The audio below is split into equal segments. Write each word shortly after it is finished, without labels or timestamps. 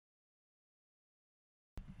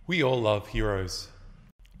We all love heroes,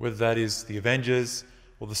 whether that is the Avengers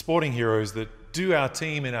or the sporting heroes that do our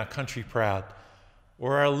team and our country proud,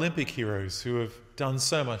 or our Olympic heroes who have done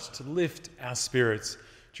so much to lift our spirits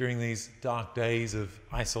during these dark days of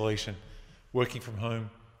isolation, working from home,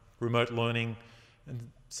 remote learning, and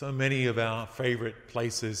so many of our favourite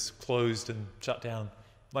places closed and shut down,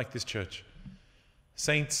 like this church.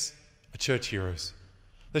 Saints are church heroes.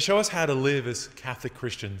 They show us how to live as Catholic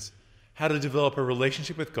Christians, how to develop a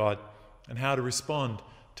relationship with God, and how to respond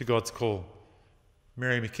to God's call.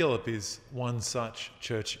 Mary MacKillop is one such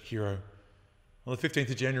church hero. On the 15th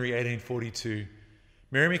of January 1842,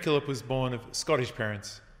 Mary MacKillop was born of Scottish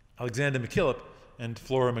parents, Alexander MacKillop and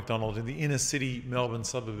Flora MacDonald, in the inner city Melbourne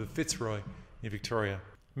suburb of Fitzroy in Victoria.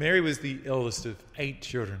 Mary was the eldest of 8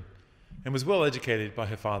 children and was well educated by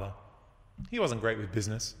her father. He wasn't great with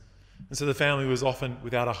business, and so the family was often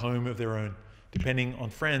without a home of their own, depending on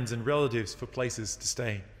friends and relatives for places to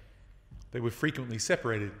stay. They were frequently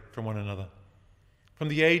separated from one another. From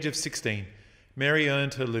the age of 16, Mary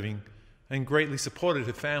earned her living and greatly supported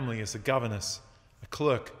her family as a governess, a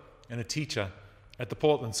clerk, and a teacher at the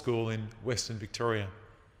Portland School in Western Victoria.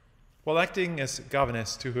 While acting as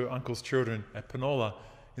governess to her uncle's children at Penola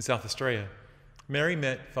in South Australia, Mary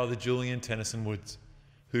met Father Julian Tennyson Woods,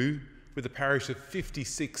 who, with a parish of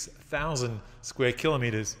 56,000 square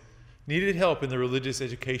kilometres, needed help in the religious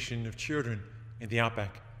education of children in the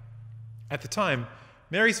outback. At the time,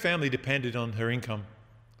 Mary's family depended on her income,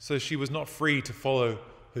 so she was not free to follow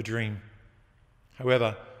her dream.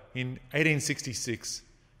 However, in 1866,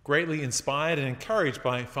 greatly inspired and encouraged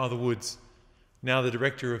by Father Woods, now the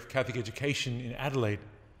Director of Catholic Education in Adelaide,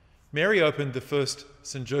 Mary opened the first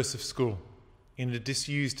St. Joseph's School in a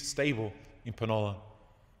disused stable in Penola.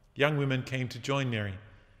 Young women came to join Mary,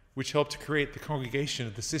 which helped to create the Congregation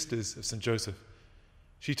of the Sisters of St. Joseph.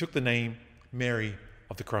 She took the name Mary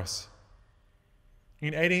of the Cross. In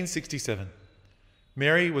 1867,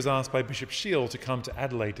 Mary was asked by Bishop Shield to come to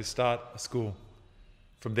Adelaide to start a school.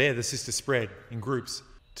 From there, the sisters spread in groups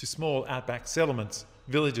to small outback settlements,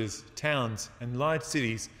 villages, towns, and large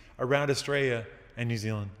cities around Australia and New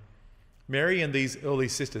Zealand. Mary and these early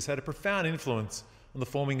sisters had a profound influence on the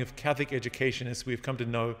forming of Catholic education as we have come to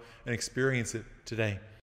know and experience it today.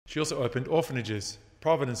 She also opened orphanages,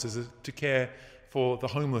 providences to care for the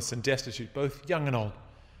homeless and destitute, both young and old,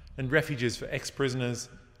 and refuges for ex-prisoners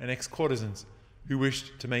and ex-courtesans who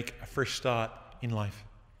wished to make a fresh start in life.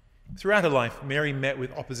 Throughout her life, Mary met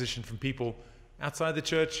with opposition from people outside the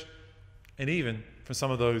church and even from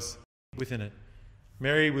some of those within it.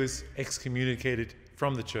 Mary was excommunicated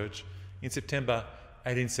from the church in September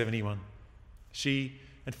 1871. She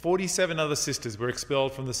and 47 other sisters were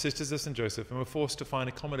expelled from the Sisters of St. Joseph and were forced to find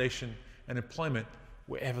accommodation and employment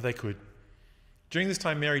wherever they could. During this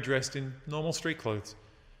time, Mary dressed in normal street clothes.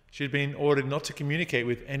 She had been ordered not to communicate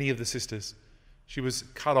with any of the sisters. She was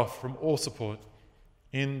cut off from all support.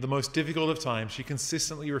 In the most difficult of times, she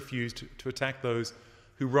consistently refused to attack those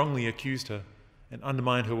who wrongly accused her and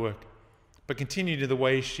undermined her work, but continued in the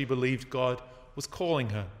way she believed God was calling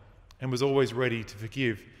her and was always ready to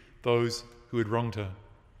forgive those who had wronged her.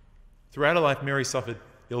 Throughout her life, Mary suffered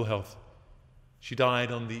ill health. She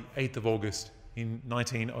died on the 8th of August in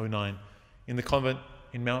 1909 in the convent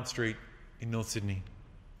in Mount Street in North Sydney.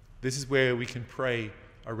 This is where we can pray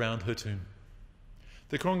around her tomb.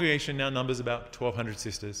 The congregation now numbers about 1,200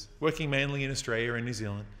 sisters, working mainly in Australia and New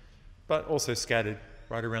Zealand, but also scattered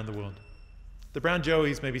right around the world. The brown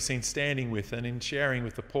joeys may be seen standing with and in sharing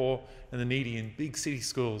with the poor and the needy in big city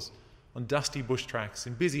schools, on dusty bush tracks,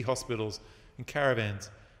 in busy hospitals, in caravans,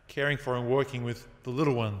 caring for and working with the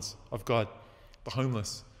little ones of God, the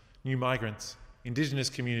homeless, new migrants, Indigenous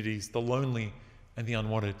communities, the lonely and the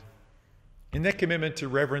unwanted. In their commitment to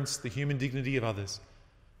reverence the human dignity of others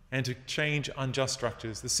and to change unjust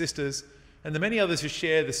structures, the sisters and the many others who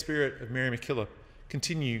share the spirit of Mary MacKillop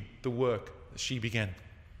continue the work that she began.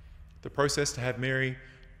 The process to have Mary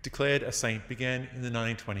declared a saint began in the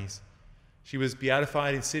 1920s. She was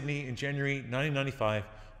beatified in Sydney in January 1995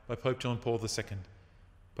 by Pope John Paul II.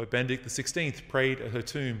 Pope Benedict XVI prayed at her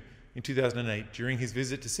tomb in 2008 during his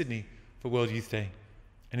visit to Sydney for World Youth Day,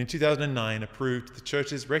 and in 2009 approved the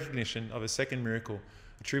Church's recognition of a second miracle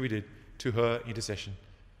attributed to her intercession.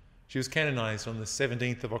 She was canonised on the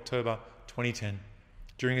 17th of October 2010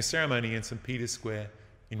 during a ceremony in St. Peter's Square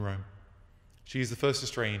in Rome. She is the first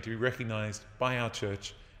Australian to be recognised by our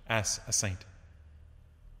Church as a saint.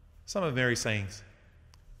 Some of Mary's sayings: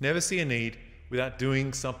 never see a need without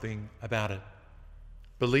doing something about it.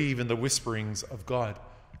 Believe in the whisperings of God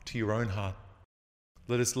to your own heart.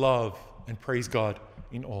 Let us love and praise God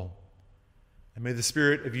in all. And may the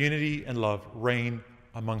spirit of unity and love reign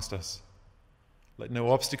amongst us. Let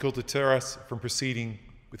no obstacle deter us from proceeding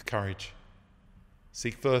with courage.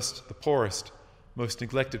 Seek first the poorest, most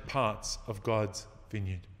neglected parts of God's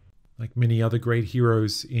vineyard. Like many other great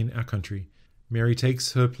heroes in our country, Mary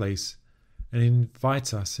takes her place and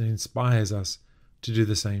invites us and inspires us to do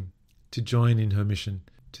the same, to join in her mission,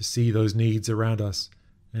 to see those needs around us,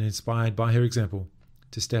 and inspired by her example,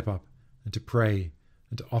 to step up and to pray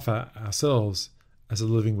and to offer ourselves as a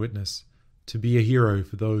living witness, to be a hero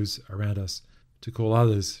for those around us, to call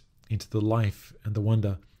others into the life and the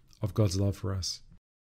wonder of God's love for us.